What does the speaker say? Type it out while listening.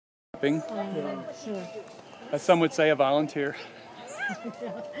landscaping. Sure. As some would say, a volunteer.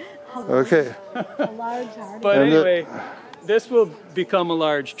 Okay. A large hard. But anyway, this will become a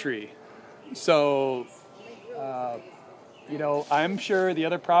large tree. So, you know, I'm sure the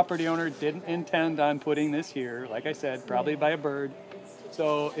other property owner didn't intend on putting this here. Like I said, probably by a bird.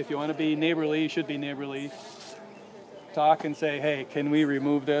 So if you want to be neighborly, you should be neighborly. Talk and say, hey, can we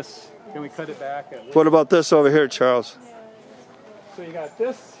remove this? Can we cut it back? What about this over here, Charles? So you got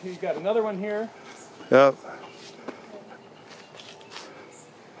this, you got another one here. Yep.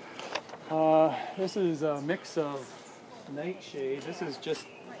 This is a mix of nightshade. This is just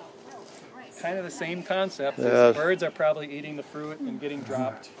kind of the same concept. Yeah. The birds are probably eating the fruit and getting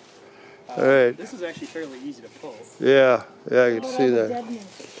dropped. All right. This is actually fairly easy to pull. Yeah, I can see that.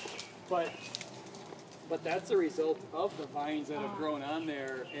 But that's a result of the vines that have grown on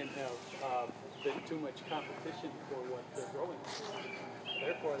there and have been too much competition for what they're growing.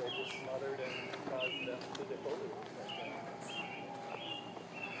 Therefore, they're just smothered and caused them to defoliate.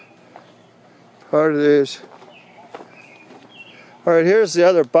 Part of these. All right, here's the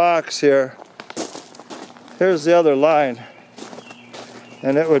other box here. Here's the other line.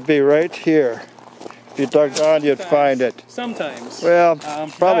 And it would be right here. If you dug down, you'd find it. Sometimes. Well,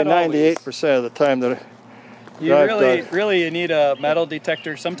 probably not 98% of the time that you really you need a metal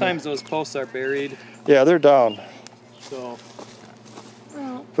detector. Sometimes those posts are buried. Yeah, they're down. So.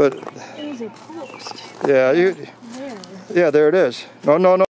 Well, but it was a post. Yeah, There. yeah, there it is. No.